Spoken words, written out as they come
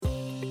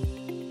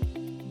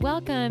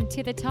Welcome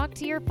to the Talk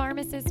to Your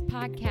Pharmacist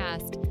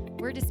podcast.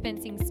 We're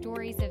dispensing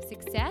stories of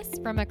success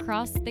from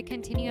across the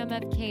continuum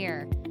of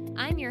care.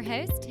 I'm your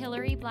host,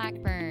 Hillary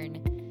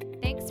Blackburn.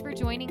 Thanks for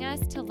joining us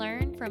to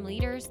learn from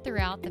leaders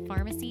throughout the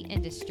pharmacy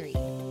industry.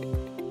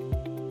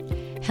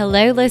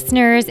 Hello,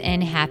 listeners,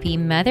 and happy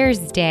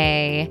Mother's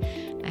Day.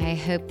 I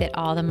hope that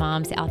all the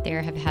moms out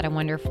there have had a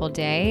wonderful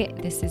day.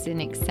 This is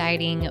an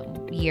exciting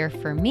year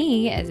for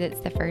me as it's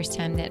the first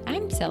time that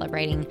I'm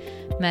celebrating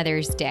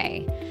Mother's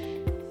Day.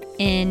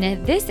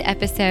 In this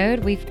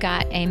episode, we've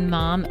got a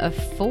mom of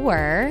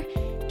four,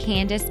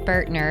 Candace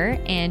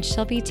Bertner, and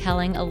she'll be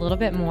telling a little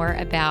bit more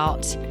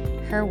about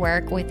her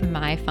work with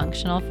My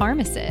Functional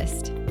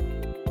Pharmacist.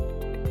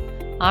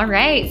 All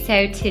right,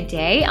 so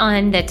today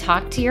on the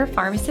Talk to Your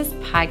Pharmacist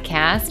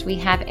podcast, we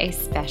have a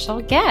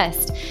special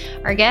guest.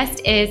 Our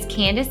guest is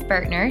Candace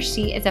Bertner.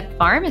 She is a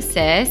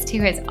pharmacist who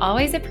has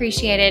always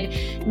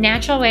appreciated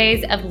natural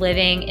ways of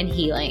living and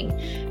healing.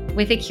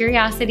 With a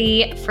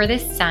curiosity for the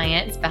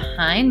science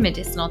behind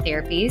medicinal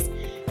therapies,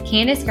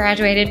 Candace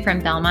graduated from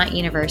Belmont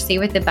University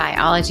with a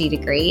biology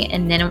degree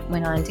and then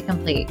went on to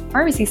complete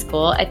pharmacy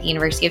school at the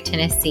University of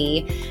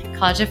Tennessee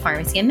College of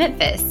Pharmacy in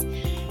Memphis.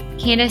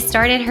 Candace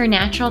started her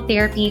natural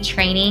therapy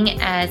training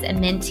as a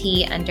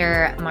mentee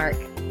under Mark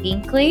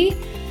Binkley,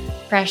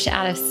 fresh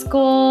out of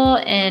school,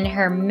 and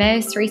her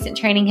most recent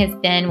training has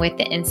been with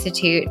the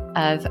Institute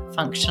of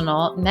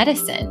Functional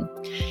Medicine.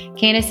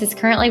 Candace is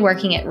currently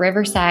working at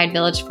Riverside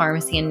Village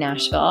Pharmacy in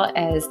Nashville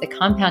as the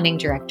compounding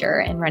director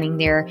and running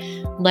their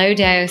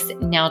low-dose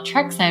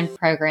naltrexone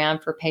program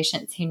for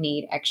patients who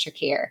need extra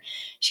care.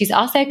 She's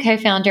also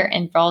co-founder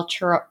and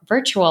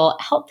virtual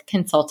health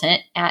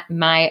consultant at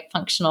My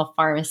Functional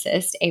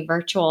Pharmacist, a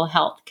virtual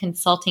health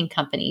consulting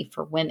company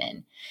for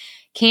women.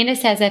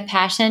 Candace has a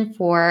passion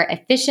for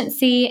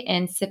efficiency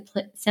and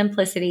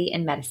simplicity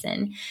in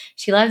medicine.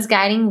 She loves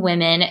guiding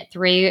women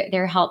through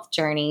their health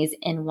journeys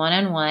in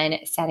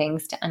one-on-one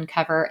settings to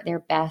uncover their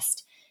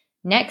best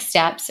next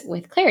steps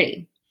with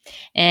clarity.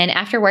 And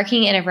after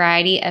working in a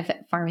variety of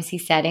pharmacy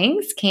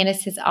settings,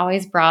 Candace has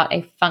always brought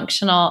a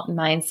functional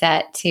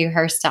mindset to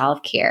her style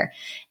of care.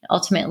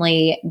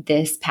 Ultimately,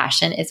 this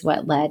passion is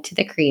what led to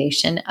the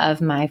creation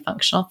of My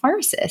Functional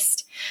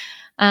Pharmacist.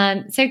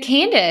 So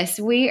Candace,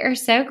 we are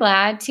so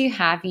glad to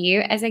have you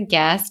as a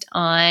guest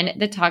on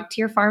the Talk to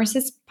Your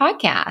Pharmacist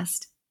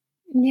podcast.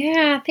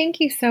 Yeah,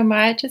 thank you so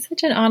much. It's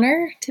such an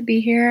honor to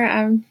be here.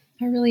 I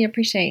really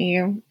appreciate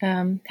you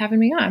having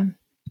me on.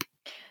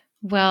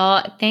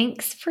 Well,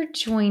 thanks for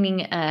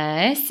joining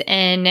us.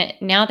 And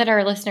now that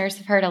our listeners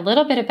have heard a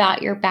little bit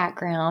about your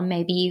background,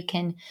 maybe you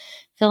can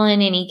fill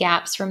in any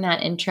gaps from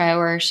that intro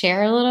or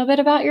share a little bit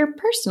about your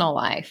personal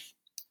life.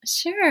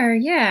 Sure,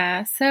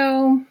 yeah.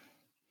 So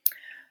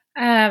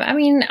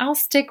I'll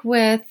stick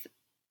with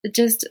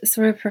just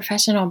sort of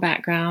professional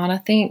background. I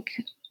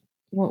think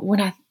when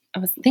I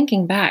was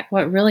thinking back,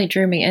 what really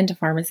drew me into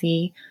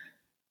pharmacy,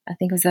 I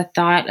think was the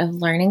thought of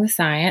learning the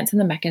science and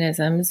the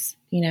mechanisms,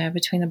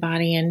 between the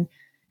body and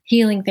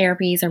healing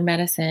therapies or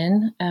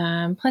medicine.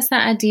 Plus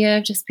that idea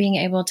of just being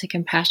able to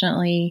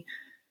compassionately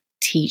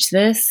teach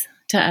this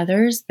to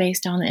others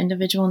based on the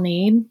individual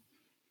need.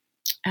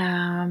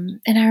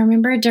 And I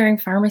remember during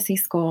pharmacy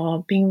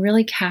school being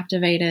really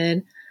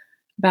captivated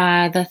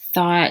by the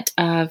thought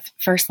of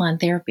first-line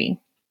therapy.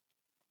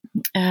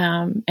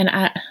 And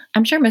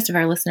I'm sure most of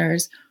our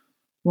listeners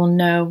will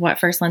know what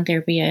first-line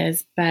therapy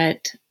is,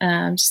 but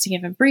just to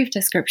give a brief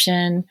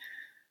description,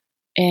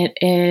 it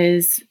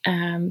is,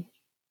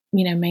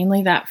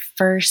 mainly that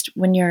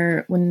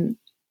when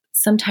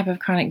some type of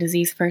chronic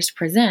disease first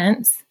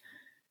presents,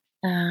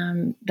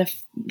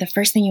 the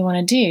first thing you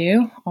want to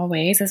do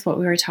always is what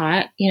we were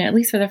taught, at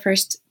least for the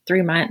first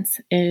 3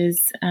 months,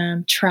 is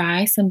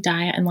try some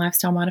diet and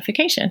lifestyle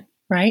modification,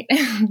 right?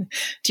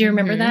 Do you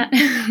remember that?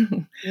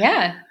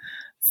 Yeah.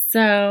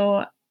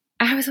 So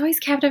I was always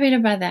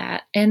captivated by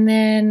that. And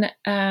then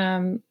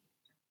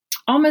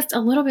almost a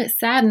little bit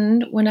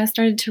saddened when I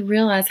started to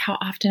realize how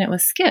often it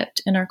was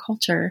skipped in our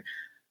culture,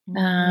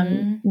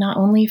 not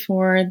only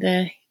for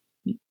the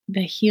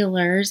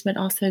healers, but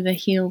also the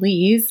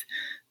healees,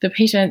 the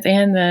patients,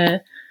 and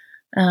the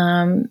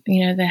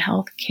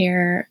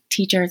healthcare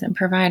teachers and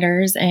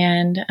providers.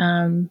 And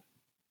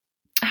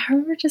I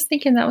remember just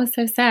thinking that was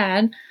so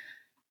sad.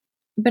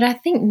 But I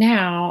think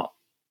now,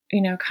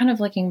 kind of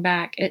looking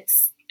back,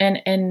 it's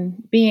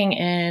and being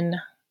in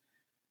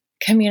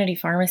community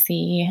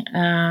pharmacy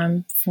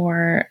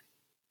for,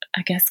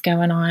 I guess,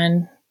 going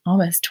on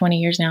almost 20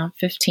 years now,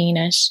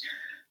 15-ish.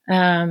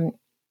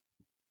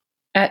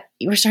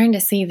 We're starting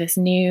to see this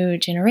new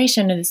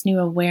generation or this new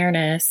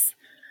awareness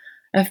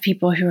of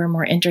people who are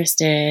more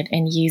interested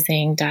in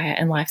using diet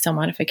and lifestyle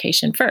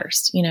modification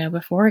first,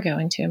 before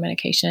going to a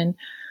medication.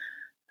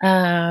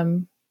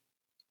 And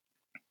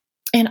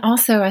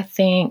also, I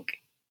think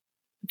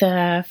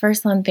the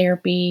first-line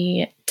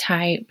therapy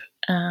type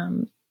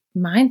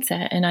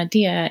mindset and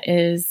idea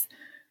is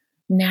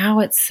now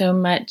it's so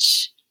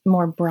much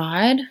more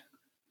broad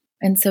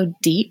and so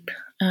deep.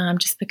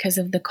 just because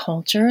of the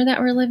culture that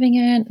we're living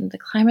in and the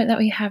climate that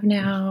we have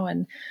now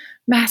and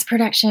mass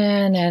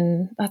production.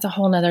 And that's a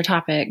whole nother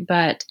topic.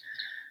 But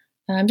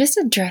just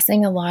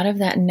addressing a lot of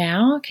that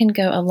now can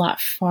go a lot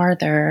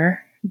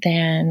farther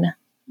than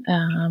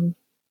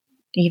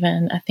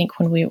even I think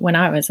when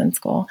I was in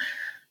school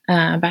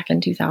back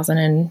in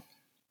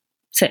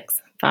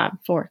 2006, 5,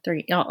 4,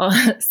 3,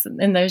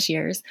 in those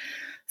years.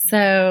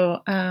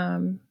 So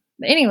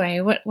anyway,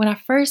 when I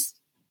first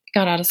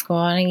got out of school,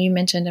 and you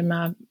mentioned in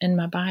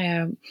my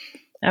bio,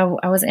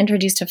 I was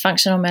introduced to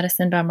functional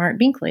medicine by Mark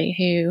Binkley,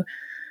 who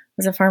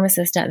was a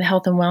pharmacist at the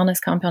Health and Wellness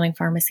Compounding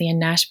Pharmacy in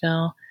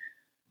Nashville.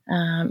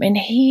 And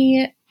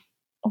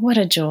what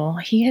a jewel.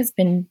 He has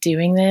been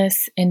doing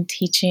this and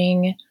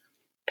teaching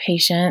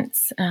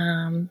patients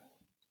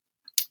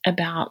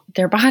about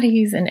their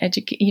bodies and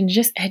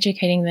just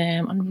educating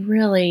them on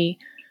really,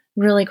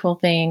 really cool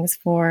things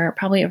for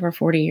probably over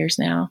 40 years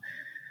now.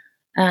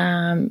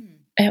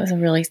 It was a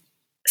really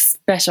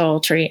special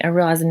treat. I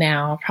realize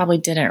now, probably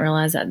didn't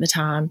realize at the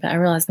time, but I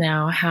realize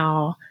now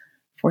how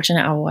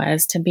fortunate I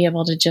was to be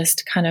able to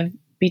just kind of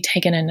be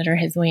taken under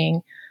his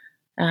wing.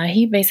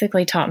 He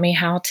basically taught me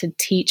how to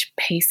teach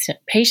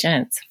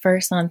patients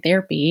first on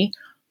therapy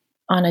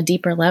on a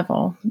deeper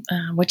level,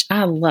 which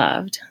I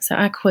loved. So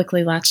I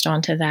quickly latched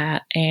onto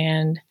that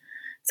and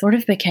sort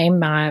of became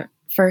my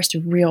first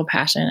real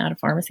passion out of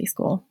pharmacy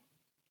school.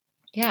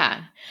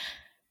 Yeah.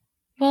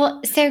 Well,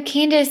 so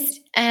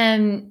Candace,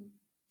 I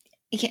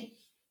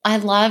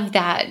love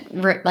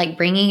that, like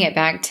bringing it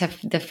back to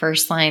the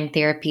first line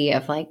therapy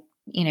of like,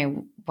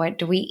 what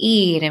do we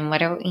eat and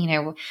what are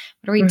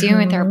we doing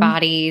with our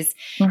bodies?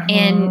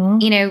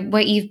 And,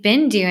 what you've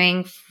been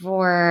doing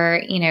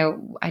for,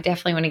 I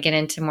definitely want to get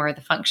into more of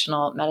the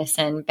functional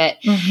medicine, but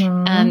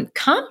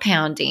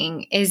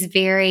compounding is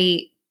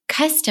very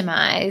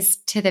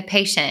customized to the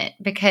patient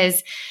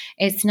because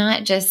it's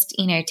not just,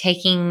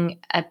 taking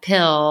a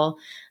pill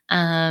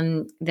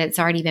that's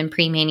already been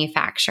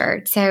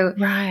pre-manufactured. So,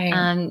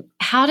 right.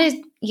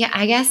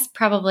 I guess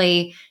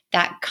probably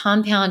that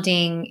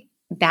compounding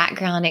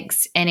background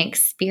and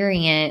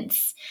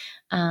experience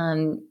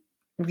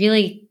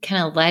really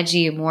kind of led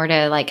you more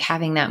to like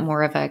having that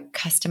more of a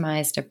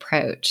customized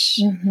approach,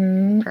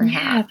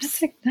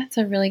 perhaps? Yeah, that's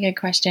a really good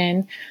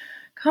question.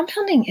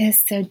 Compounding is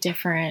so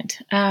different.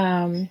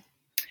 And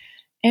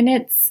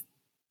it's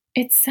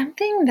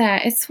something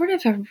that it's sort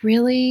of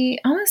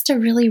almost a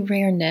really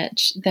rare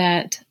niche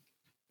that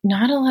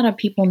not a lot of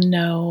people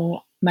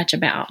know much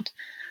about.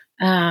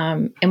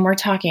 And we're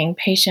talking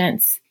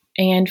patients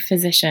and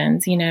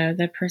physicians,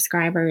 the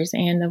prescribers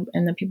and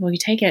the people who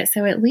take it.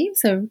 So it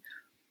leaves a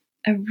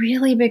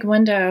really big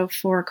window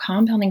for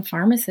compounding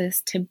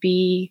pharmacists to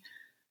be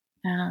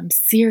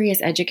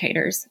serious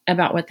educators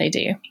about what they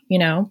do.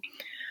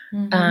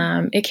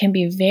 It can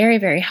be very,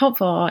 very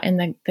helpful,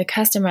 and the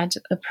customized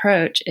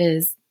approach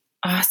is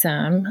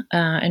awesome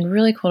and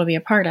really cool to be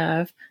a part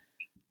of.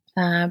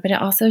 But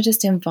it also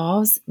just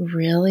involves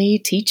really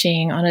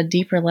teaching on a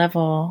deeper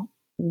level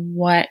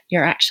what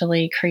you're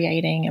actually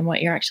creating and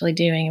what you're actually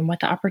doing and what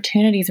the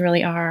opportunities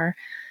really are.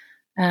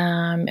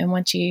 And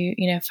once you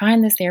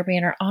find this therapy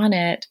and are on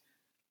it,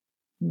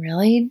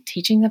 really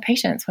teaching the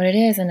patients what it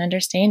is and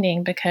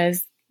understanding,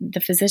 because the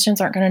physicians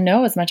aren't going to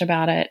know as much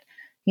about it.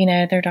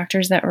 Their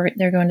doctors that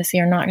they're going to see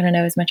are not going to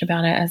know as much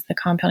about it as the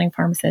compounding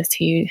pharmacist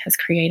who has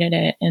created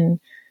it and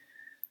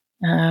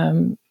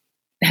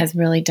has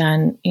really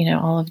done,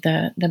 all of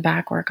the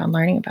back work on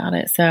learning about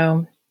it.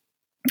 So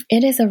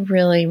it is a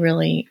really,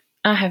 really,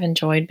 I have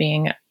enjoyed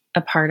being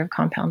a part of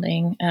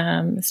compounding,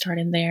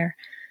 started there.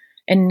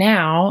 And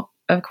now,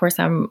 of course,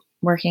 I'm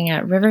working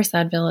at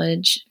Riverside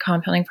Village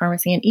Compounding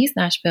Pharmacy in East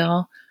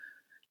Nashville,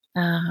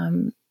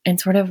 and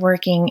sort of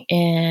working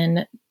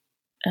in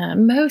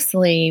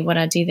mostly what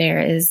I do there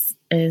is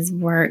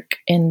work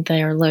in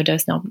their low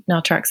dose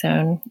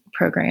naltrexone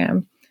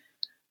program.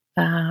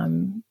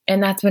 And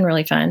that's been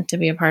really fun to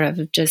be a part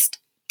of just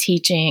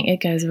teaching.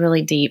 It goes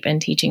really deep in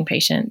teaching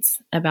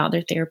patients about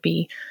their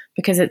therapy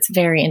because it's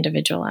very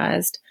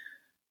individualized.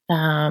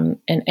 And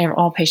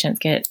all patients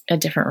get a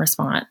different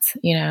response,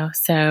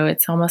 so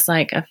it's almost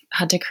like I've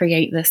had to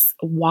create this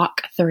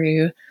walk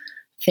through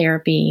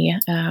therapy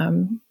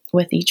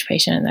with each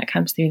patient that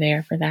comes through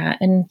there for that.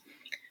 And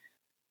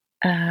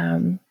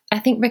I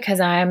think because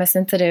I am a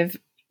sensitive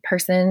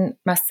person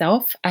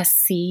myself, I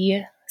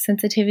see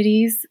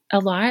sensitivities a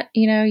lot.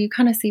 You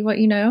kind of see what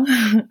you know.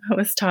 I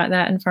was taught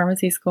that in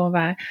pharmacy school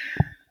by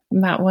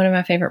one of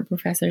my favorite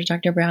professors,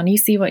 Dr. Brown. You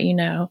see what you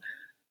know.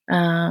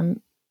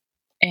 And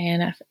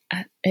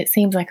it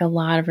seems like a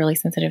lot of really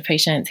sensitive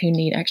patients who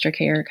need extra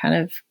care kind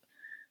of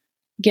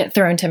get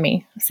thrown to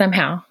me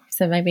somehow.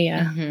 So maybe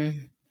a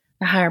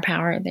higher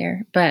power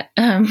there. But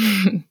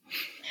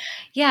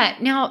yeah.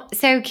 Now,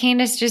 so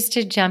Candace, just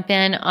to jump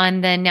in on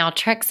the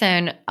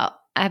naltrexone,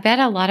 I bet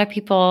a lot of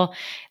people,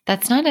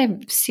 that's not a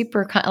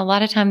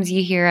lot of times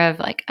you hear of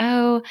like,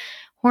 oh,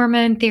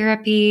 hormone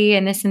therapy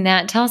and this and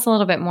that. Tell us a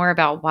little bit more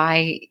about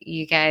why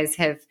you guys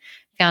have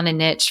found a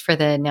niche for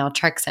the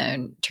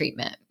naltrexone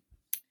treatment.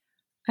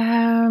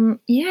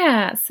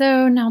 Yeah.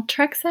 So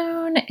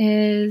naltrexone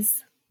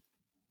is,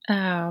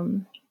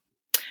 um,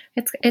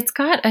 it's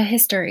got a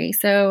history.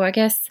 So I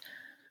guess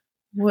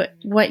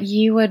what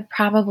you would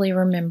probably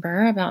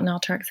remember about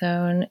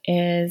naltrexone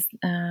is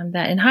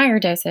that in higher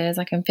doses,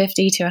 like in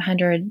 50 to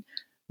 100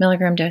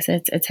 milligram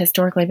doses, it's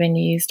historically been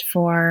used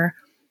for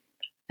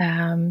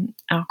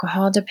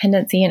alcohol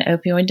dependency and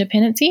opioid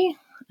dependency,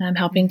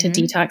 helping to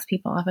detox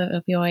people off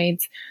of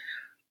opioids.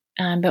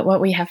 But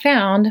what we have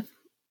found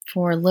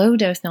for low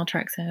dose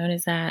naltrexone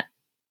is that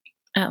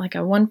at like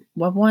a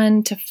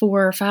 1 to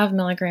 4 or 5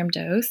 milligram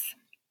dose,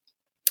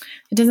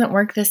 it doesn't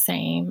work the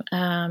same.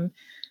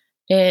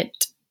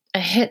 It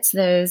hits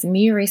those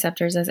mu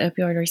receptors, those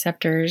opioid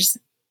receptors,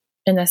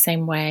 in the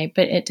same way,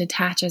 but it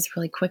detaches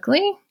really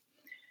quickly.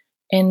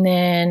 And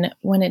then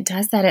when it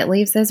does that, it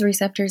leaves those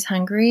receptors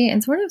hungry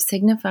and sort of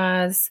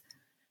signifies,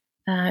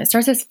 it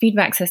starts this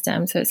feedback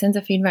system. So it sends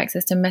a feedback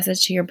system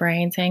message to your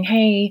brain saying,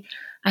 hey,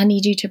 I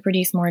need you to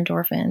produce more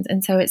endorphins.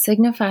 And so it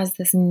signifies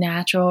this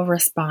natural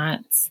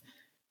response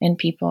in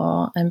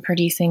people and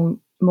producing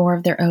more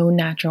of their own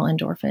natural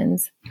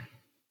endorphins.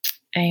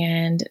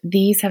 And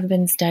these have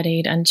been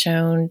studied and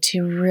shown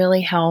to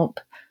really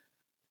help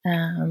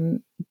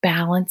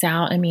balance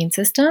out immune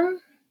system.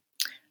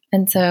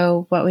 And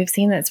so what we've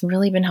seen that's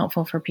really been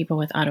helpful for people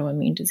with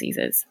autoimmune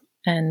diseases.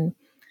 And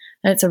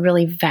it's a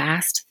really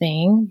vast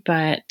thing,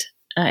 but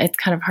it's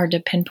kind of hard to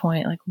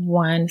pinpoint like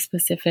one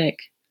specific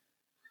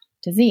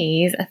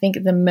disease. I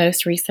think the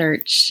most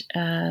research,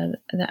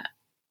 that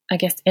I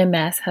guess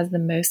MS has the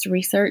most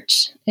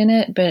research in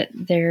it, but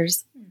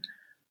there's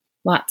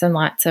lots and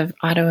lots of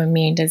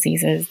autoimmune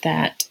diseases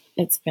that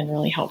it's been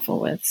really helpful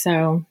with.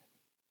 So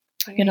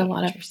I get a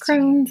lot of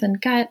Crohn's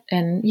and gut,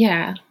 and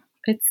yeah,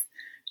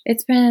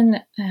 it's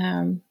been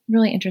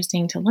really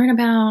interesting to learn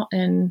about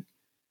and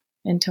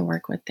to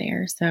work with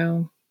there.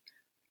 So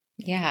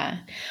yeah.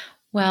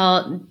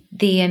 Well,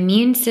 the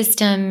immune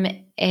system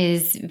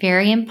is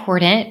very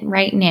important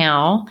right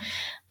now.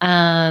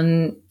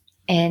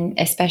 And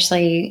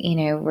especially,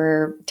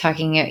 we're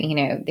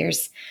talking,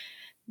 there's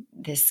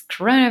this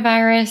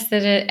coronavirus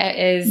that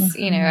is,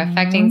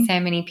 affecting so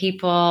many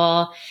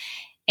people.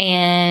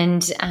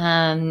 And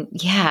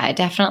I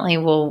definitely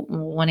will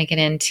want to get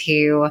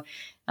into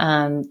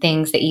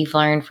things that you've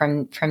learned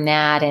from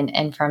that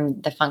and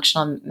from the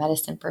functional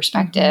medicine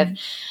perspective.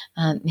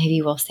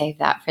 Maybe we'll save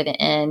that for the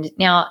end.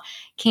 Now,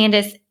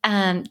 Candace,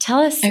 tell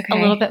us a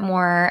little bit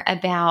more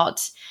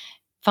about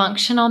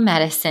functional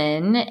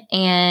medicine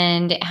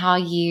and how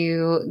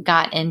you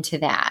got into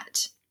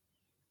that.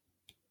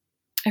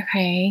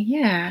 Okay,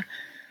 yeah.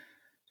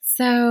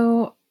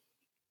 So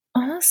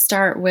I'll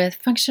start with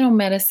functional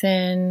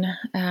medicine.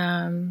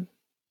 I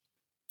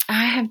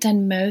have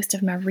done most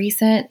of my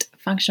recent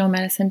functional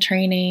medicine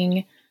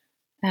training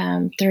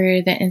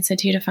through the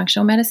Institute of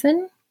Functional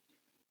Medicine,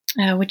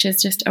 which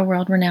is just a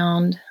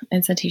world-renowned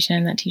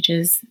institution that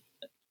teaches,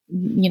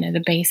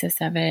 the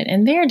basis of it.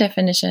 And their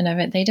definition of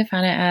it, they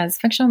define it as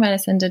functional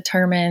medicine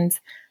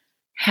determines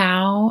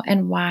how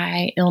and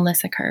why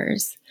illness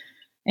occurs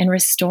and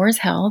restores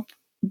health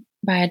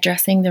by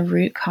addressing the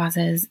root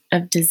causes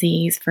of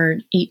disease for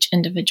each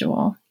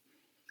individual.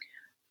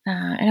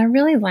 And I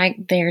really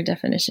like their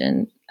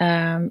definition.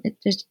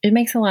 It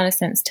makes a lot of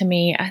sense to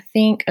me. I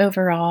think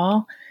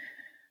overall,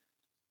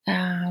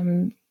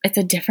 it's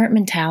a different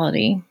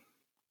mentality.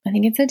 I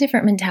think it's a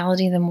different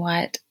mentality than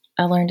what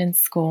I learned in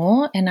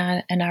school, and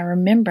I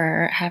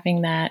remember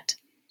having that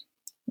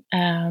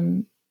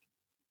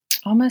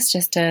almost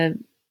just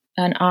an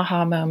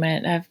aha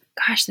moment of,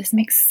 gosh, this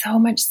makes so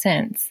much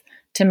sense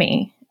to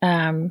me.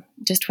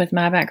 Just with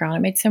my background,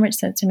 it made so much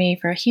sense to me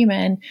for a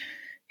human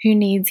who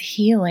needs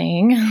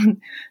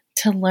healing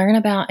to learn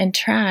about and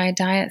try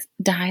diet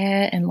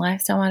and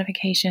lifestyle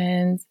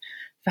modifications,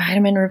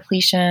 vitamin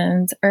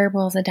repletions,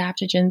 herbals,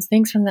 adaptogens,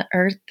 things from the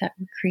earth that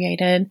were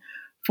created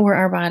for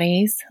our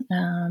bodies,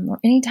 or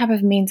any type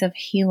of means of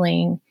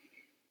healing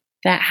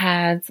that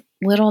has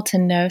little to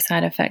no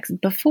side effects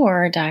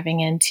before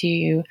diving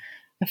into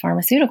a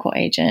pharmaceutical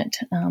agent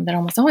that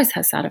almost always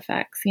has side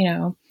effects,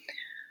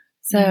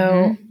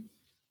 So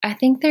I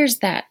think there's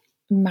that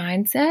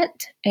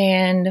mindset,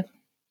 and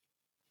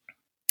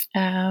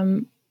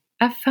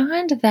I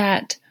find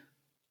that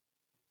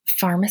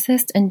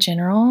pharmacists in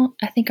general,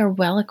 I think, are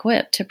well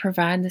equipped to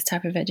provide this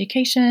type of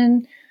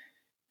education.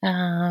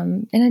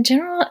 And in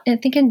general, I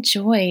think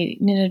enjoy,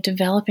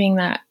 developing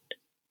that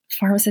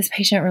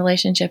pharmacist-patient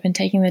relationship and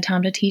taking the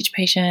time to teach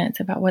patients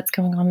about what's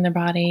going on in their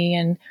body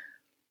and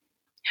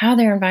how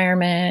their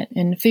environment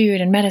and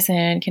food and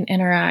medicine can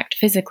interact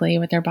physically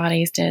with their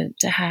bodies to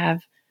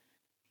have,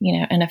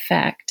 an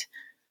effect.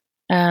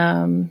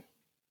 I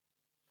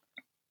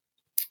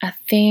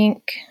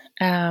think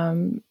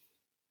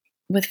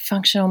with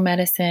functional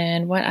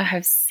medicine, what I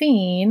have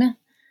seen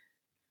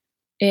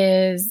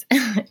is,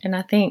 and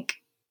I think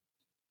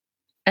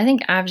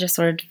I've just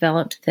sort of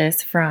developed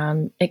this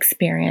from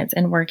experience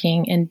and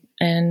working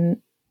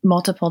in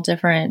multiple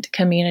different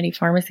community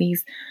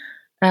pharmacies.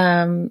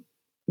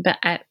 but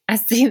I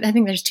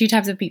think there's two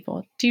types of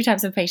people, two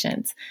types of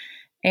patients.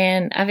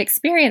 And I've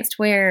experienced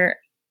where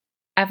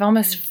I've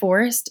almost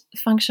forced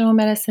functional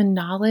medicine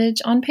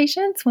knowledge on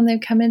patients when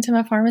they've come into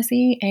my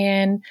pharmacy,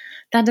 and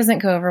that doesn't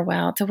go over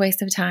well. It's a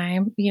waste of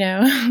time,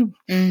 But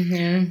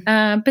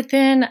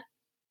then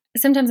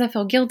sometimes I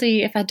feel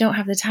guilty if I don't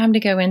have the time to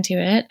go into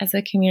it as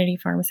a community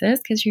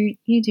pharmacist, because you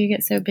do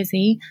get so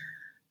busy.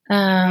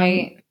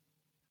 Right.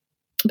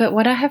 But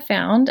what I have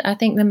found, I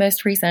think the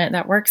most recent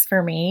that works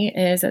for me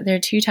is that there are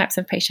two types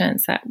of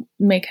patients that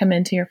may come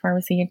into your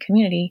pharmacy and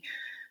community.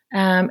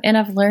 And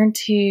I've learned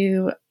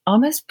to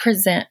almost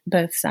present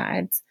both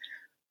sides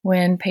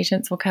when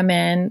patients will come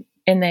in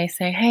and they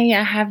say, hey,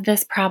 I have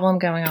this problem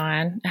going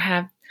on.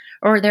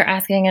 Or they're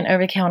asking an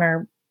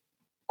over-the-counter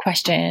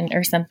question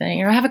or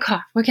something, or I have a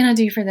cough. What can I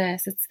do for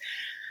this? It's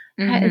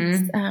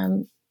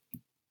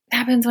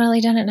happens when I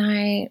lay down at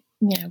night,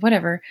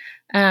 whatever.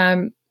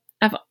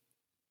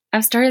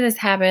 I've started this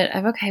habit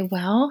of, okay,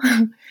 well,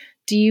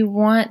 do you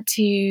want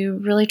to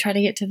really try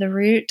to get to the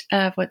root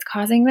of what's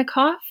causing the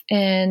cough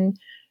and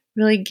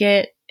really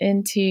get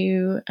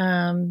into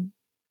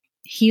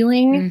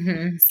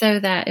healing so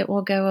that it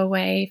will go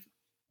away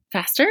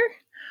faster?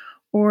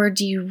 Or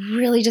do you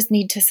really just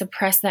need to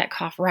suppress that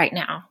cough right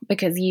now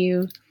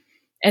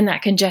and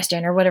that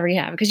congestion or whatever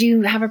you have, because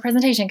you have a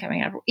presentation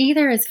coming up?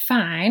 Either is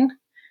fine.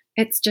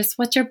 It's just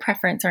what's your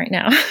preference right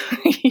now,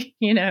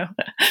 Yeah.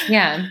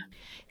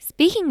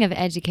 Speaking of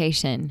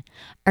education,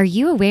 are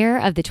you aware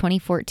of the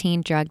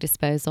 2014 Drug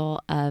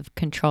Disposal of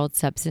Controlled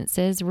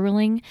Substances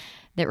ruling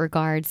that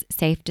regards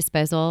safe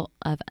disposal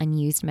of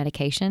unused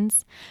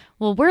medications?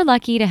 Well, we're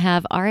lucky to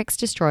have RX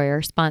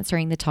Destroyer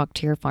sponsoring the Talk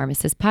to Your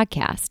Pharmacist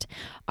podcast.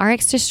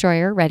 RX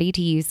Destroyer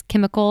ready-to-use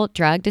chemical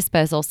drug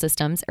disposal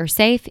systems are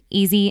safe,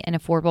 easy, and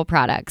affordable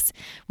products,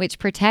 which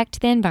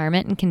protect the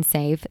environment and can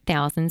save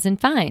thousands in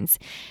fines.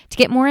 To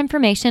get more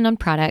information on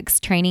products,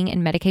 training,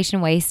 and medication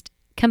waste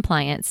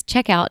compliance,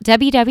 check out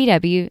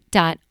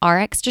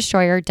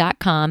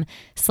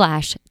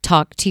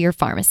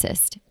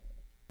www.rxdestroyer.com/talktoyourpharmacist.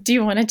 Do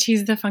you want to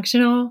choose the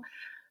functional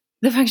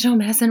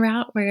medicine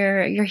route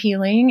where you're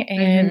healing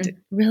and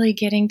really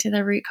getting to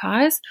the root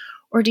cause?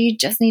 Or do you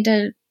just need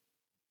to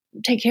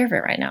take care of it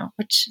right now,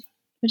 which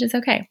is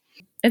okay?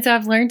 And so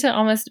I've learned to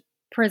almost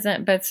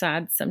present both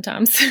sides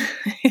sometimes.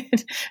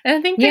 And I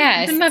think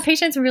that my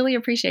patients really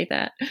appreciate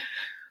that.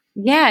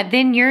 Yeah,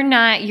 then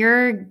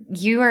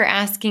you are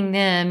asking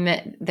them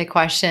the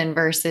question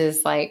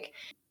versus like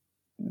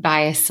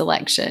bias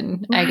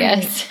selection, I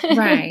guess.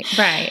 Right.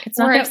 It's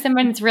or if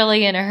someone's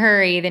really in a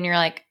hurry, then you're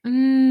like,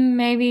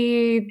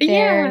 maybe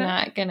they're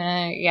not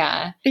gonna.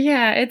 Yeah.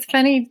 It's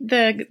funny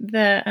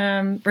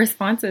the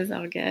responses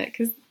I'll get,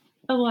 because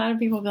a lot of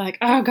people will be like,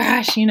 oh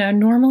gosh,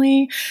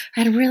 normally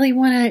I'd really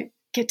want to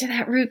get to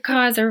that root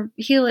cause or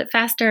heal it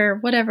faster or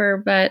whatever,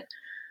 but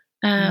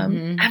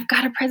I've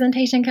got a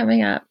presentation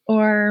coming up,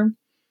 or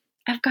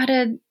I've got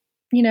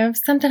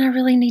something I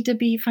really need to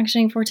be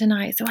functioning for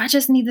tonight. So I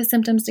just need the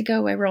symptoms to go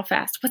away real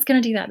fast. What's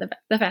going to do that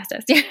the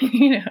fastest?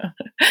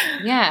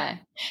 Yeah.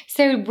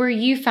 So were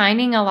you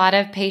finding a lot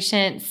of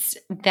patients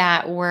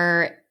that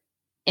were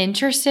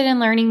interested in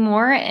learning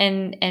more,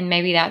 and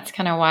maybe that's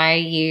kind of why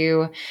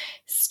you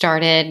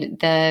started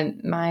the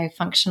My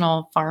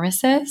Functional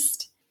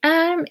Pharmacist?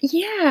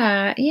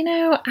 Yeah,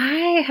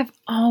 I have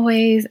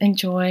always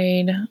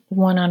enjoyed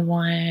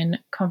one-on-one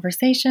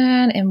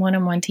conversation and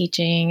one-on-one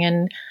teaching.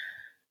 And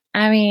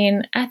I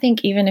mean, I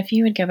think even if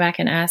you would go back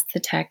and ask the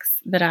techs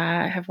that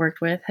I have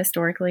worked with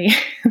historically,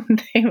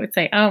 they would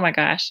say, oh my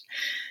gosh,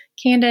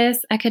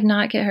 Candace, I could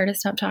not get her to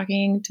stop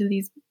talking to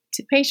these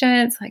two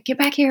patients. Like, get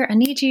back here. I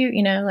need you,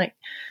 like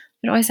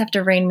you'd always have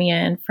to rein me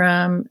in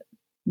from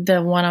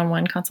the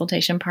one-on-one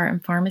consultation part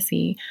in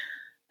pharmacy.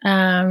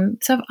 So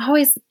I've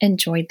always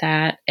enjoyed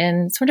that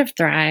and sort of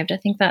thrived. I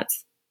think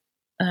that's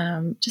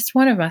just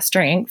one of my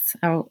strengths,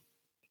 I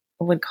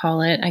would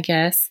call it, I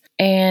guess.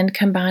 And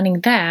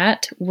combining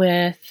that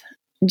with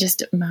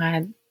just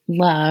my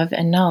love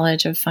and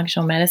knowledge of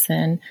functional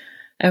medicine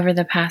over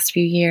the past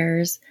few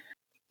years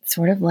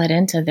sort of led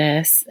into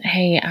this.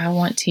 Hey, I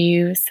want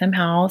to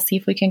somehow see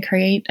if we can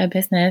create a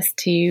business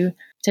to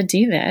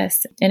do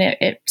this. And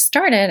it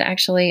started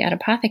actually at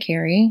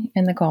Apothecary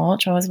in the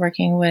Gulch. I was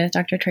working with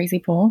Dr. Tracy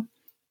Poole.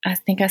 I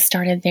think I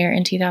started there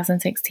in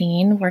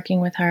 2016 working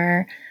with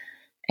her,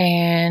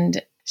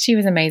 and she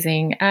was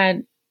amazing.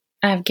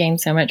 I've gained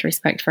so much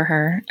respect for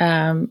her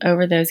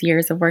over those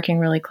years of working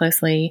really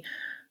closely.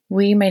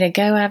 We made a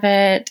go of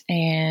it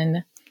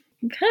and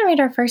kind of made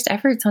our first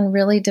efforts on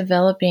really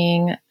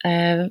developing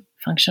a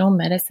functional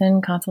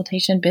medicine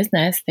consultation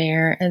business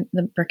there at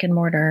the brick and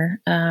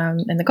mortar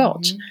in the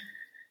Gulch.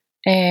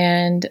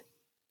 And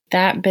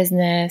that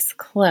business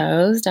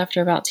closed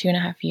after about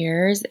 2.5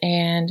 years.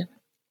 And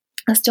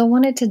I still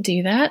wanted to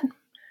do that,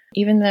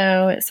 even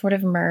though it sort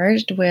of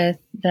merged with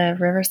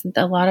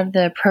a lot of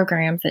the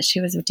programs that she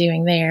was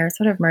doing there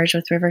sort of merged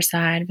with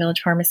Riverside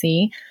Village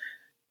Pharmacy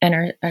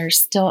and are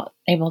still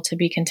able to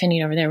be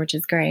continued over there, which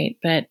is great.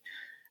 But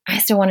I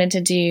still wanted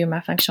to do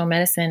my functional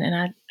medicine, and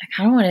I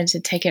kind of wanted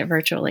to take it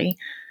virtually.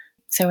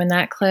 So when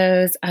that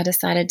closed, I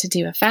decided to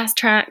do a fast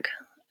track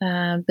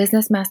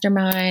business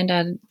mastermind.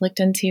 I looked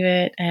into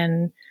it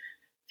and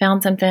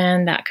found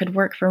something that could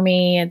work for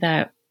me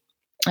that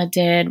I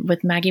did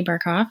with Maggie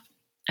Burkhoff.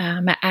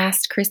 I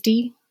asked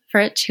Christy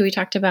Fritch, who we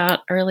talked about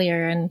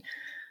earlier, and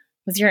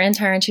was your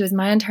intern. She was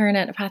my intern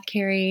at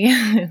Apothecary.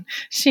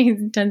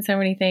 She's done so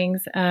many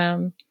things.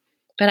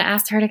 But I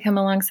asked her to come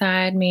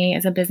alongside me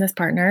as a business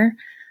partner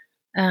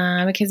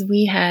because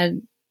we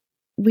had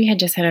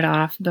just hit it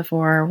off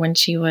before when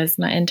she was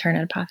my intern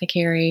at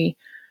Apothecary.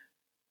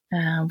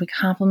 We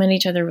complement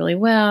each other really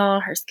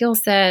well. Her skill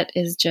set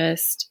is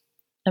just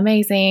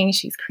amazing.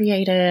 She's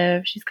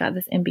creative. She's got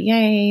this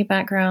MBA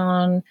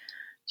background.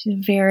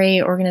 She's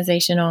very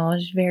organizational.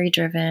 She's very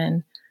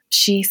driven.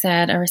 She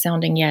said a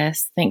resounding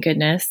yes, thank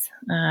goodness,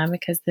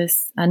 because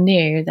I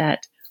knew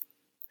that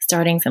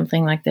starting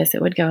something like this,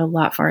 it would go a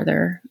lot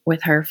farther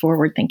with her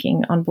forward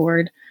thinking on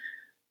board.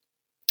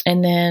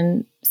 And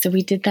then, so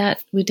we did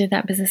that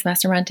business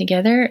mastermind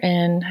together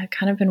and have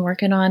kind of been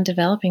working on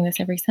developing this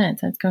ever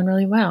since. And it's going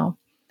really well.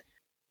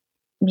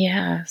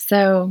 Yeah.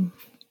 So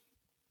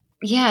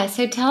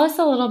tell us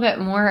a little bit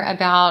more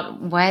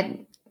about what,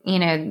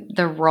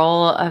 the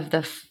role of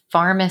the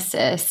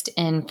pharmacist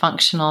in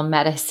functional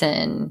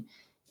medicine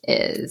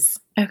is.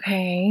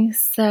 Okay.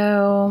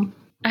 So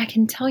I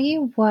can tell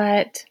you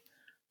what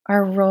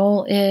our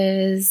role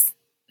is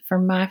for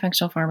my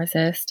functional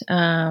pharmacist.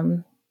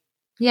 Or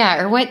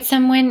what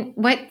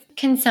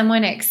can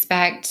someone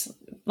expect?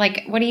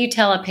 Like, what do you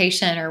tell a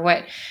patient, or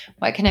what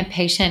can a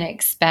patient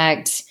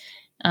expect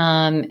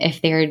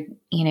if they're,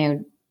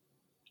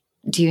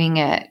 doing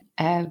a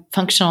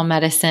functional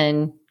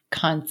medicine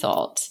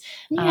consult?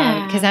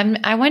 Because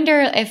I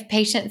wonder if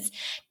patients,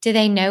 do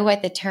they know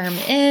what the term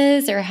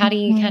is, or how do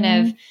you kind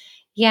of,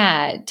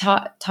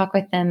 talk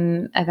with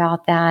them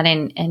about that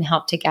and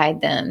help to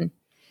guide them?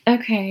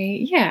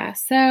 Okay. Yeah.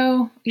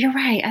 So you're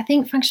right. I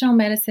think functional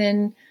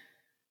medicine,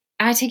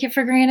 I take it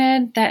for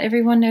granted that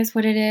everyone knows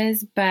what it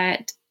is,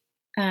 but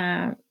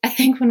I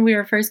think when we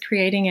were first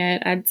creating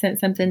it, I'd sent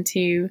something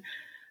to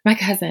my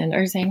cousin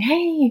or saying,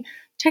 hey,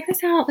 check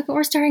this out. Look what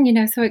we're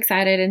starting, so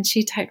excited. And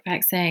she typed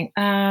back saying,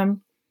 I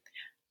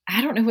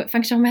don't know what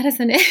functional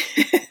medicine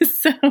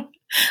is. So I'm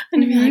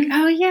going to be like,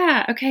 oh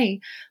yeah. Okay.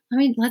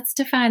 Let's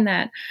define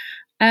that.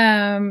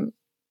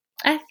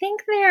 I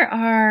think there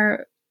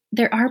are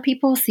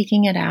people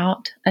seeking it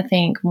out. I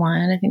think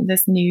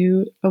this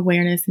new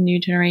awareness, new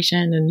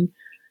generation,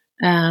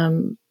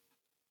 and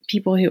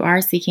people who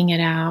are seeking it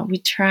out, we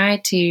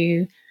try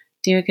to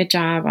do a good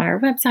job on our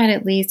website,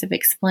 at least, of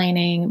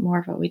explaining more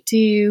of what we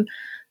do.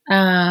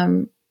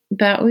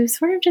 But we've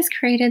sort of just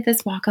created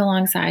this walk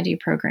alongside you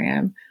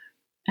program,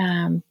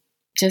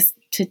 just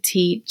to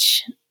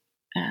teach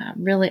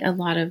really a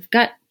lot of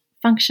gut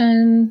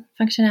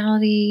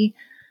functionality.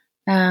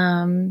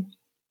 I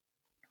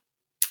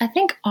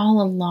think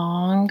all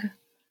along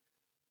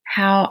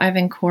how I've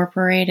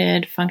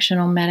incorporated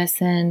functional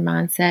medicine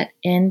mindset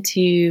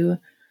into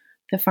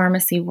the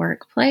pharmacy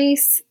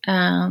workplace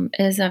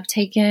is I've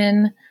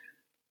taken,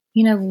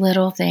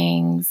 little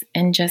things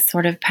and just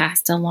sort of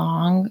passed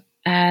along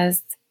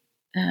as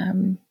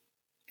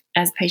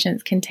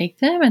patients can take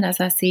them and as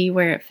I see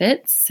where it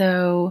fits.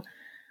 So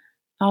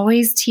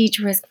always teach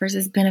risk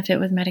versus benefit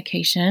with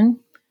medication.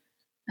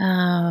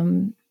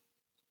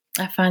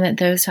 I find that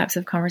those types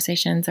of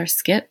conversations are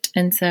skipped.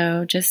 And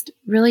so just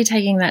really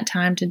taking that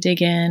time to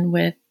dig in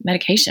with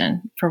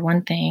medication for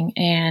one thing.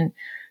 And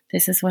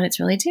this is what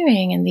it's really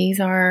doing. And these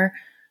are,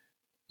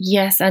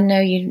 yes, I know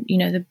you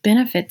know the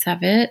benefits of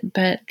it,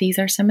 but these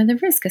are some of the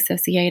risks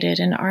associated.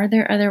 And are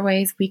there other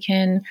ways we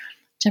can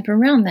jump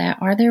around that?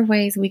 Are there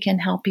ways we can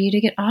help you to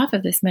get off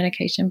of this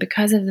medication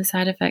because of the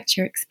side effects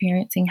you're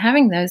experiencing?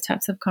 Having those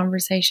types of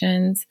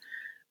conversations,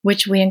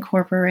 which we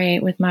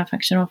incorporate with my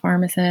functional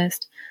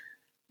pharmacist.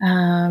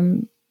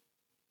 The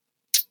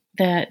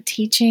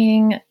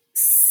teaching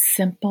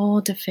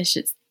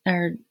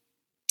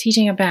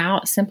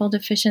about simple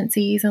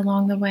deficiencies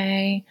along the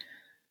way,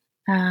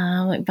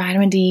 like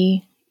vitamin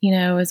D,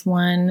 is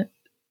one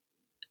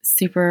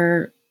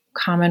super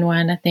common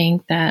one. I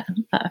think that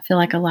I feel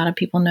like a lot of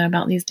people know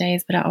about these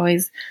days, but I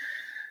always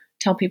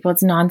tell people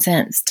it's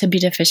nonsense to be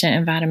deficient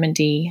in vitamin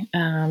D.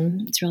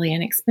 It's really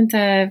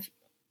inexpensive.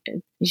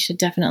 You should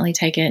definitely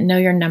take it. Know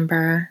your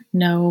number.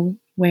 Know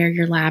where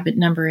your lab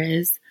number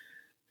is.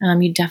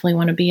 You definitely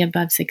want to be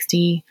above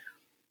 60,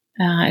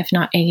 if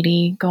not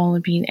 80. Goal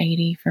would be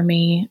 80 for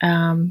me.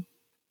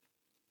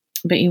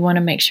 But you want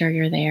to make sure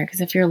you're there,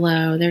 because if you're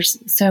low, there's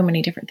so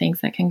many different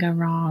things that can go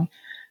wrong.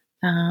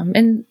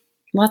 And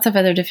lots of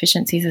other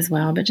deficiencies as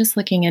well. But just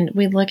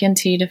we look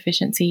into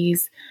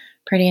deficiencies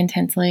pretty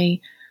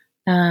intensely.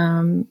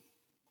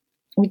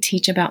 We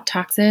teach about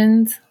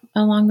toxins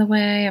along the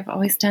way. I've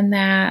always done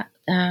that.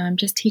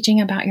 Just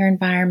teaching about your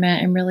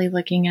environment and really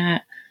looking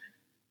at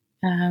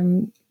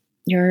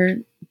your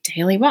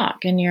daily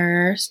walk and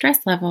your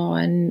stress level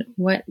and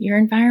what your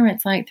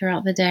environment's like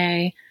throughout the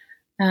day.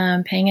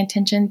 Paying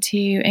attention to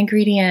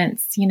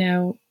ingredients,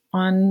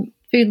 on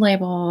food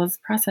labels,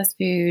 processed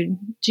food,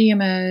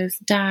 GMOs,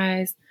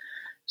 dyes,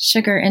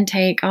 sugar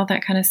intake, all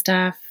that kind of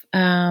stuff.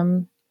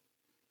 And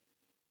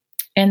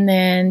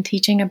then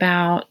teaching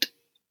about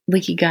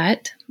leaky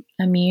gut,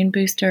 immune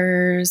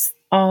boosters,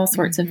 all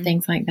sorts of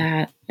things like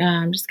that.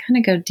 Just kind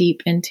of go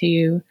deep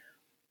into,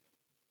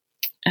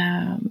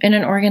 in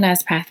an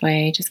organized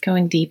pathway, just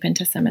going deep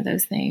into some of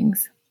those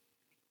things.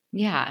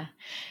 Yeah.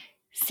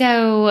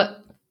 So,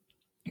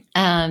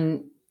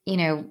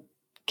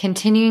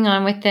 continuing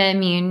on with the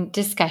immune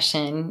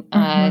discussion,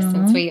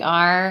 since we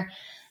are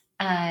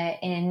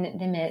in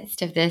the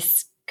midst of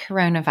this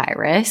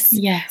coronavirus,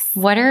 yes,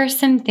 what are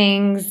some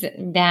things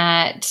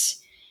that,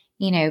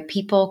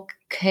 people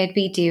could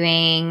be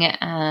doing,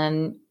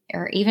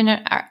 or even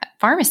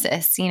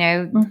pharmacists,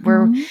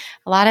 where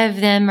a lot of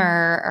them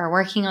are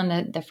working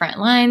on the front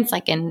lines,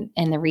 like in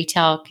the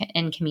retail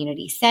and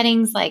community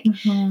settings, like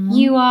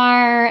you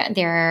are.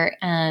 They're,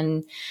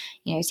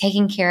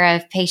 taking care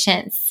of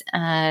patients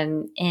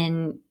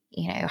in,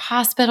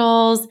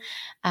 hospitals,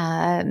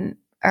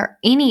 or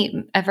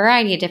a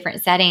variety of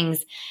different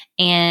settings.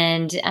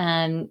 And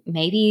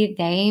maybe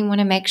they want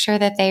to make sure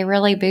that they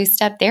really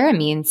boost up their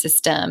immune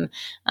system.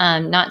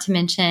 Not to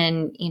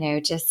mention,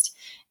 just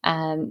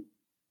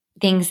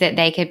things that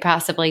they could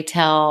possibly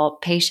tell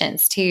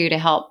patients too, to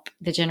help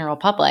the general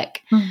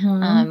public.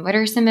 What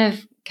are some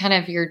of kind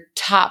of your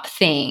top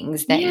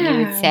things that you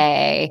would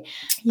say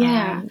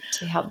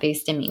to help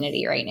boost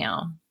immunity right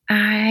now?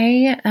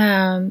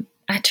 I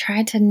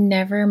try to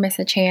never miss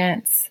a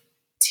chance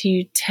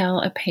to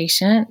tell a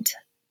patient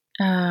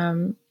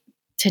to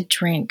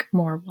drink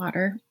more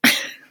water.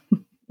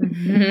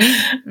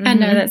 I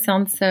know that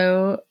sounds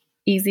so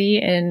easy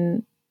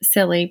and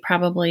silly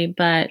probably,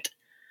 but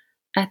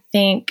I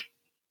think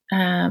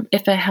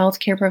if a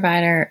healthcare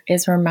provider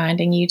is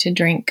reminding you to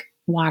drink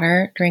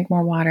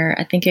more water,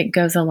 I think it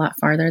goes a lot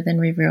farther than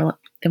we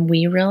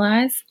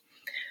realize.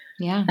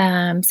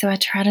 Yeah. So I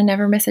try to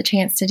never miss a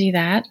chance to do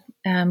that.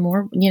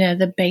 More,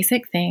 the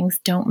basic things,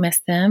 don't miss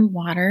them.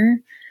 Water,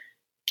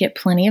 get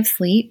plenty of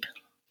sleep.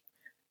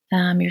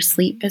 Your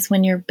sleep is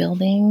when you're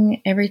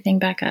building everything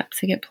back up.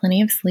 So get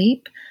plenty of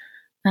sleep.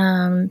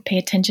 Pay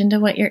attention to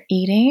what you're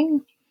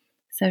eating.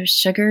 So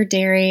sugar,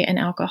 dairy, and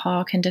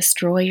alcohol can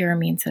destroy your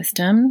immune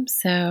system.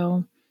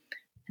 So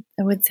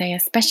I would say,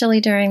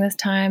 especially during this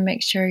time,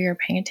 make sure you're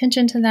paying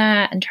attention to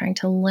that and trying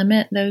to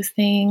limit those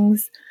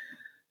things.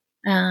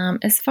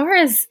 As far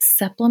as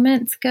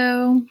supplements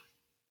go,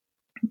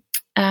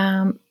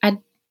 I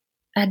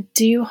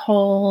do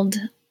hold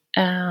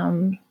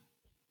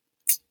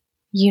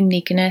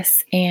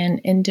uniqueness and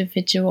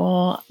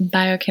individual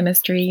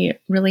biochemistry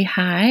really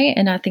high.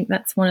 And I think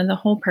that's one of the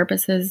whole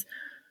purposes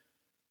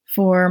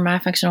for my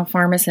functional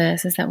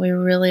pharmacist, is that we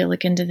really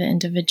look into the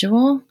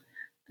individual.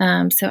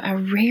 So I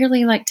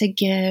rarely like to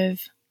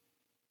give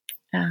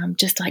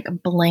just like a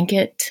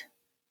blanket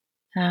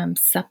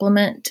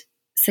supplement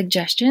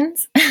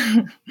suggestions.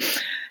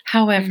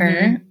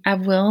 However, I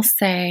will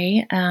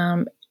say,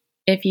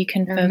 if you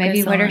can focus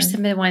maybe what on, are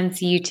some of the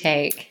ones you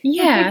take?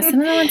 Yeah,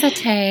 some of the ones I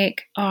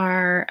take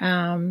are,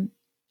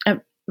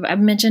 I've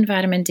mentioned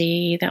vitamin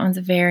D. That one's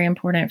very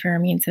important for our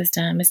immune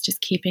system. It's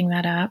just keeping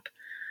that up.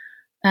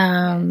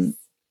 An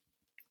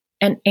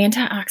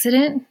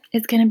antioxidant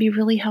is going to be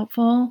really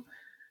helpful.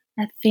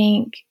 I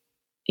think,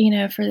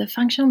 for the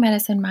functional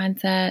medicine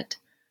mindset,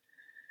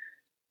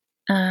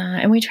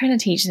 and we try to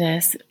teach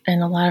this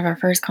in a lot of our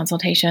first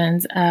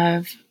consultations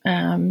of,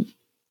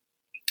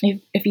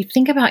 if you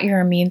think about your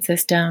immune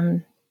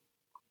system,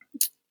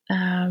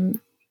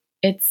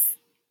 it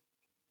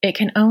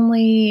can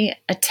only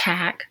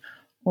attack,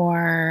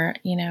 or,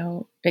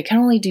 it can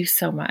only do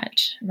so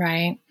much,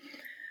 right?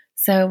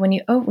 So when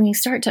you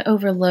start to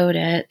overload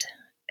it,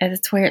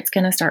 it's where it's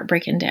going to start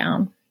breaking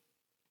down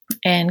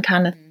and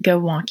kind of go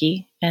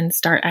wonky and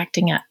start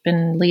acting up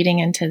and leading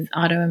into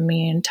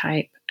autoimmune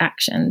type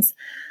actions.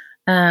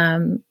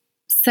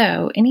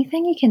 So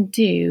anything you can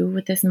do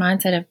with this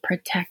mindset of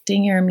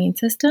protecting your immune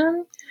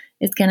system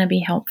is going to be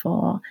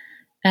helpful.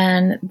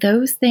 And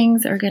those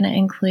things are going to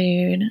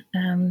include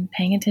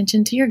paying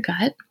attention to your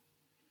gut.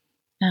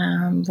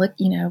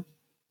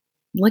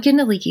 Look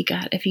into leaky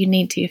gut if you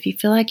need to. If you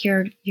feel like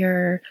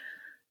you're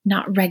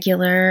not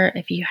regular,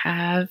 if you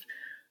have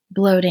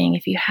bloating,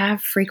 if you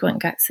have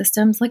frequent gut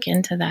systems, look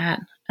into that.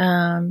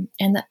 And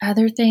the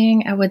other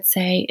thing I would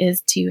say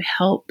is to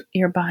help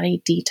your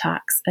body detox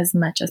as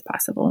much as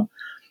possible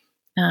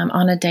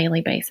on a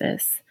daily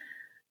basis.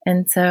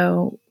 And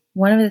so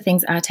one of the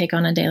things I take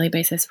on a daily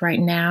basis right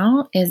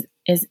now is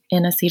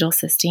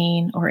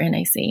N-acetylcysteine, or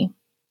NAC.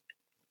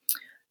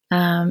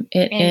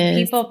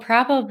 People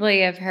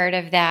probably have heard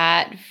of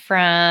that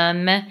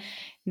from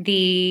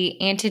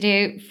the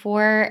antidote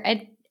for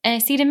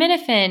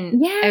acetaminophen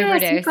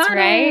overdose,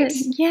 right?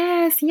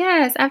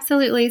 Yes,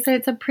 absolutely. So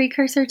it's a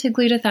precursor to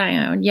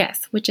glutathione,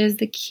 yes, which is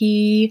the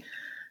key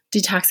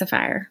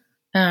detoxifier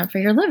for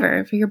your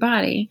liver, for your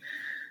body.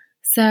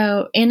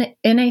 So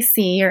NAC,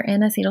 or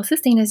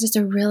N-acetylcysteine, is just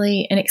a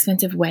really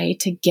inexpensive way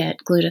to get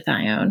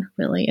glutathione,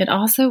 really. It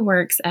also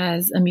works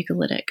as a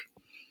mucolytic.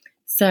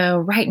 So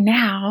right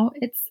now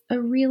it's a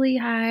really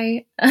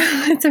high,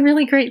 it's a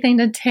really great thing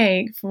to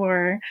take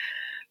for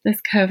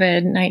this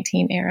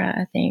COVID-19 era,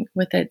 I think,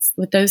 with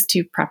those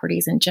two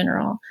properties in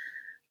general.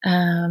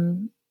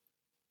 And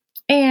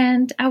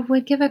I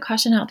would give a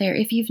caution out there.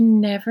 If you've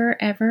never,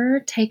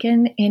 ever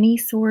taken any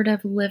sort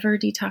of liver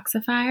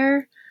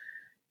detoxifier,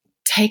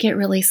 take it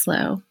really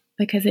slow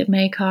because it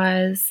may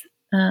cause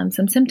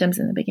some symptoms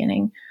in the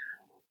beginning.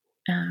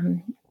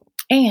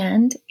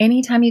 And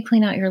anytime you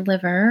clean out your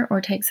liver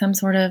or take some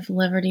sort of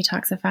liver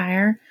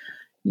detoxifier,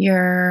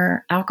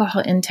 your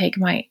alcohol intake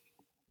might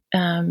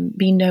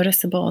be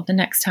noticeable the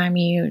next time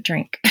you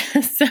drink.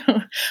 So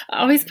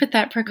I always put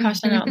that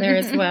precaution out there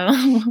as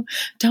well.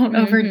 Don't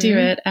overdo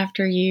it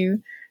after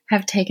you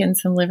have taken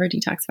some liver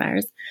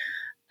detoxifiers.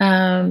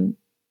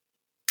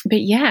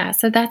 But yeah,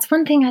 so that's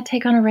one thing I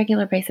take on a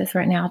regular basis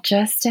right now,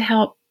 just to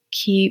help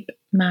keep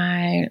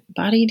my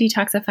body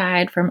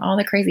detoxified from all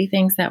the crazy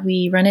things that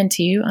we run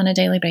into on a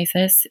daily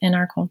basis in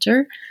our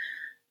culture,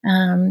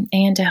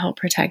 and to help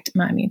protect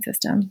my immune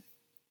system.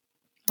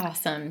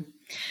 Awesome.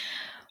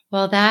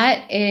 Well,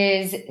 that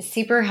is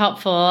super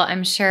helpful.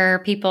 I'm sure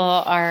people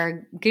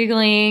are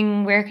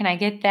Googling, where can I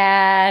get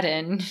that?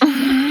 And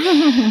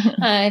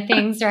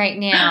things right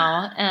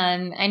now.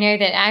 I know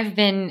that I've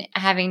been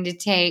having to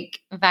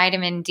take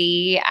vitamin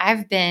D.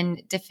 I've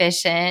been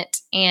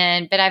deficient,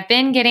 but I've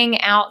been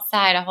getting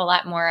outside a whole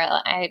lot more.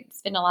 I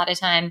spend a lot of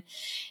time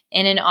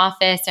in an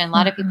office, and a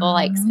lot of people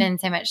spend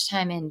so much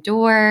time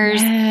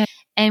indoors. Yes.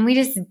 And we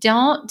just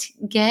don't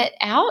get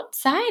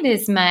outside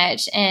as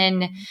much.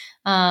 And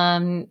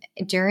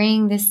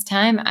during this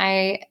time,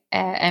 I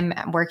am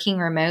working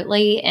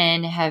remotely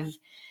and have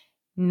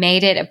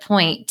made it a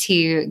point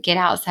to get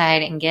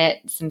outside and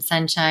get some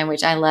sunshine,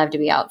 which I love to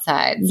be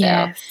outside.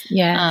 Yes.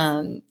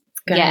 So,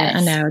 Good. yes.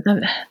 I know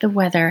the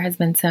weather has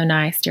been so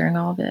nice during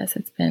all this.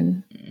 It's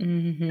been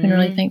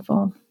really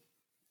thankful.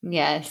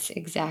 Yes,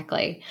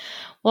 exactly.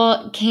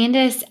 Well,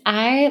 Candace,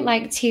 I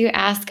like to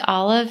ask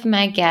all of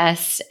my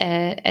guests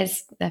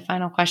as the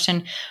final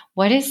question,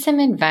 what is some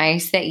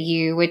advice that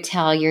you would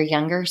tell your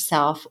younger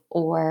self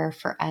or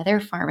for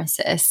other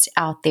pharmacists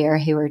out there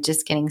who are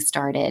just getting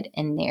started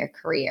in their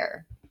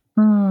career?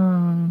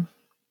 My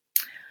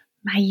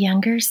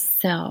younger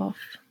self.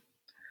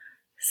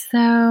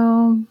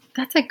 So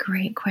that's a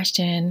great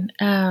question.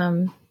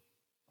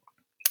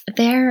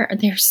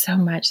 There's so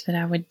much that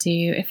I would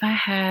do if I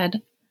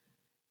had.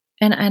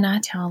 And I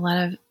tell a lot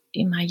of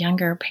my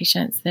younger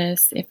patients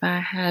this, if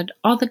I had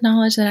all the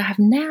knowledge that I have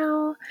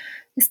now,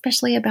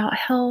 especially about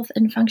health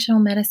and functional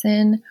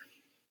medicine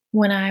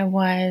when I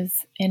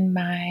was in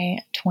my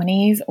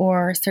 20s,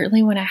 or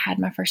certainly when I had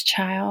my first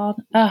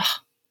child, my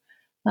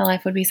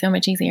life would be so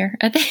much easier,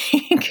 I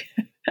think.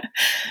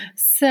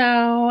 So,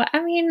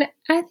 I mean,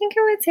 I think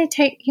I would say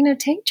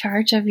take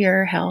charge of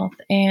your health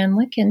and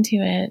look into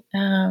it.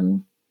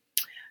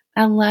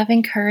 I love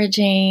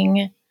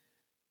encouraging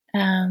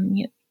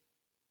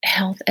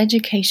health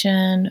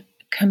education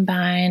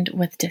combined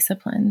with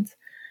disciplines.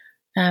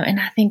 And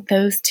I think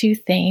those two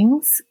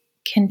things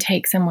can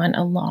take someone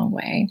a long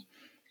way.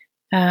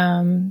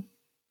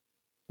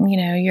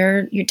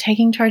 You're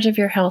taking charge of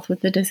your health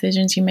with the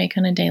decisions you make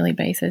on a daily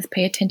basis.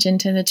 Pay attention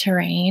to the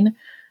terrain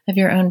of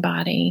your own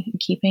body,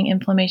 keeping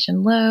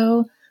inflammation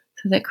low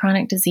so that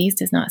chronic disease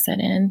does not set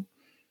in.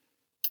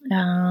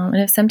 And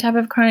if some type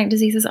of chronic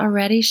disease is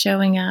already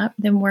showing up,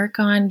 then work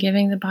on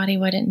giving the body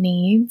what it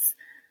needs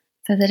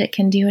so that it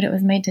can do what it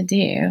was made to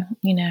do,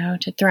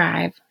 to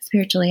thrive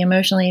spiritually,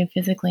 emotionally,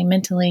 physically,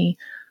 mentally.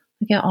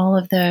 Look at all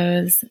of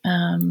those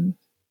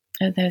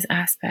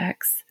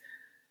aspects.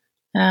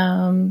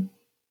 I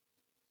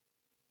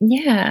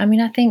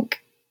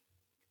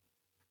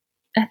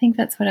think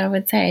that's what I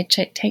would say.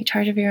 Take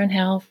charge of your own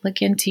health.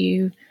 Look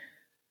into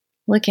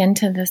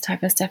this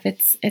type of stuff.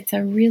 It's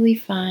a really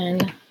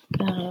fun,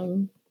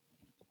 I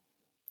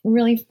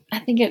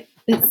think it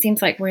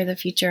seems like where the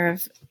future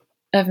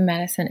of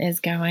medicine is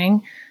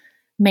going.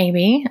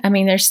 Maybe. I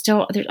mean, there's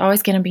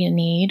always going to be a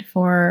need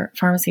for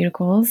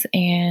pharmaceuticals,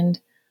 and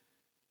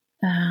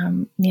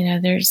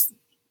there's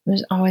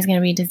always going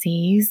to be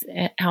disease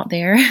out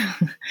there.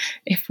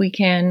 If we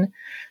can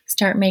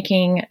start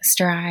making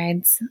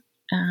strides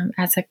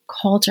as a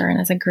culture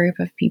and as a group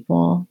of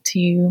people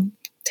to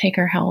take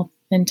our health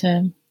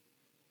into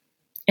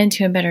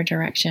a better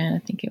direction, I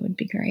think it would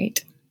be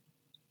great.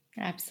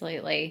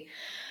 Absolutely.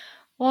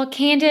 Well,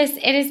 Candace,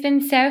 it has been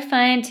so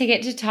fun to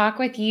get to talk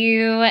with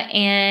you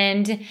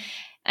and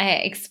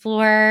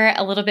explore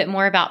a little bit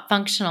more about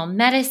functional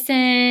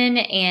medicine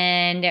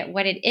and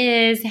what it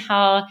is,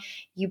 how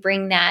you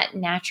bring that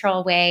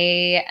natural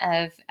way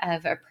of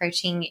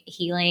approaching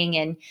healing,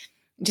 and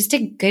just a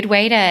good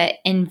way to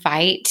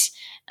invite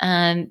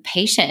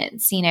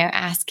patients,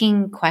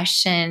 asking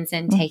questions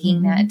and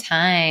taking that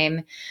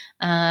time.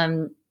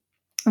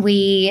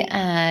 We,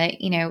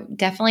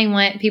 definitely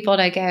want people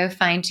to go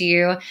find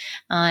you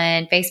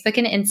on Facebook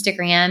and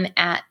Instagram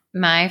at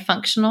my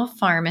functional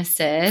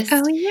pharmacist.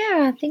 Oh,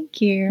 yeah.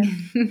 Thank you.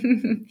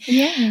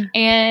 Yeah.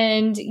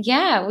 And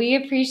yeah, we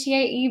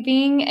appreciate you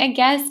being a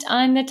guest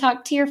on the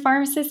Talk to Your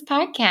Pharmacist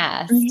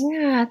podcast.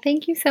 Yeah.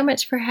 Thank you so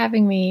much for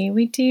having me.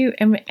 We do,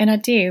 and I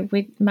do,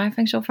 with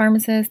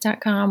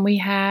myfunctionalpharmacist.com,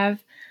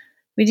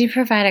 we do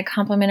provide a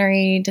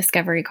complimentary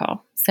discovery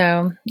call.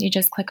 So you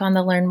just click on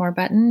the Learn More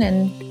button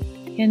and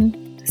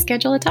can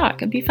schedule a talk.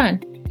 It'd be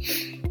fun.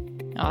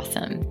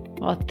 Awesome.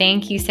 Well,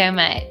 thank you so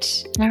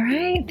much. All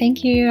right.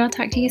 Thank you. I'll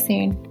talk to you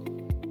soon.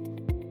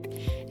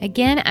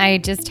 Again, I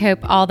just hope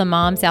all the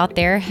moms out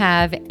there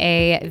have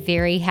a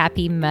very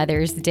happy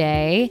Mother's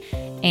Day.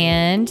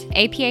 And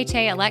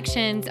APHA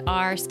elections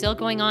are still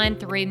going on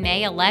through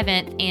May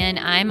 11th, and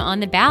I'm on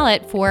the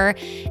ballot for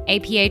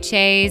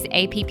APHA's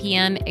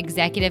APPM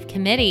Executive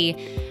Committee.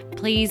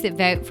 Please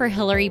vote for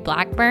Hillary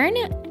Blackburn.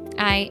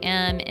 I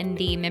am in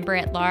the Member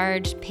at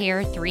Large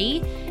Pair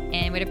 3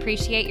 and would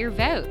appreciate your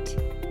vote.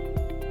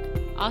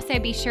 Also,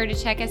 be sure to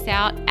check us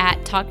out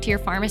at Talk to Your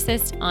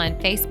Pharmacist on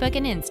Facebook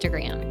and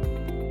Instagram.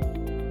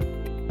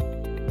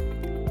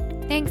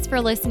 Thanks for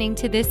listening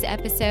to this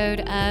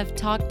episode of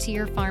Talk to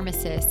Your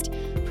Pharmacist,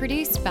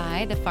 produced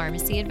by the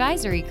Pharmacy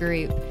Advisory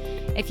Group.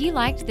 If you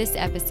liked this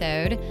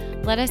episode,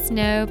 let us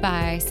know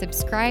by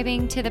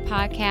subscribing to the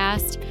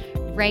podcast,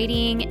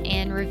 rating,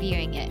 and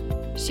reviewing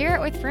it. Share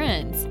it with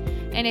friends.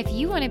 And if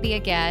you want to be a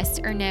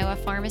guest or know a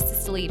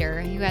pharmacist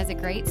leader who has a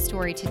great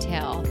story to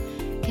tell,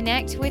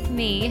 connect with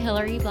me,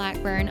 Hillary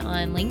Blackburn,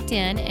 on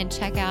LinkedIn and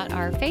check out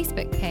our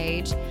Facebook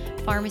page,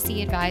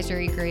 Pharmacy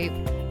Advisory Group,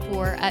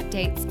 for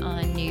updates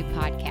on new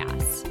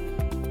podcasts.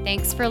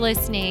 Thanks for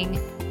listening.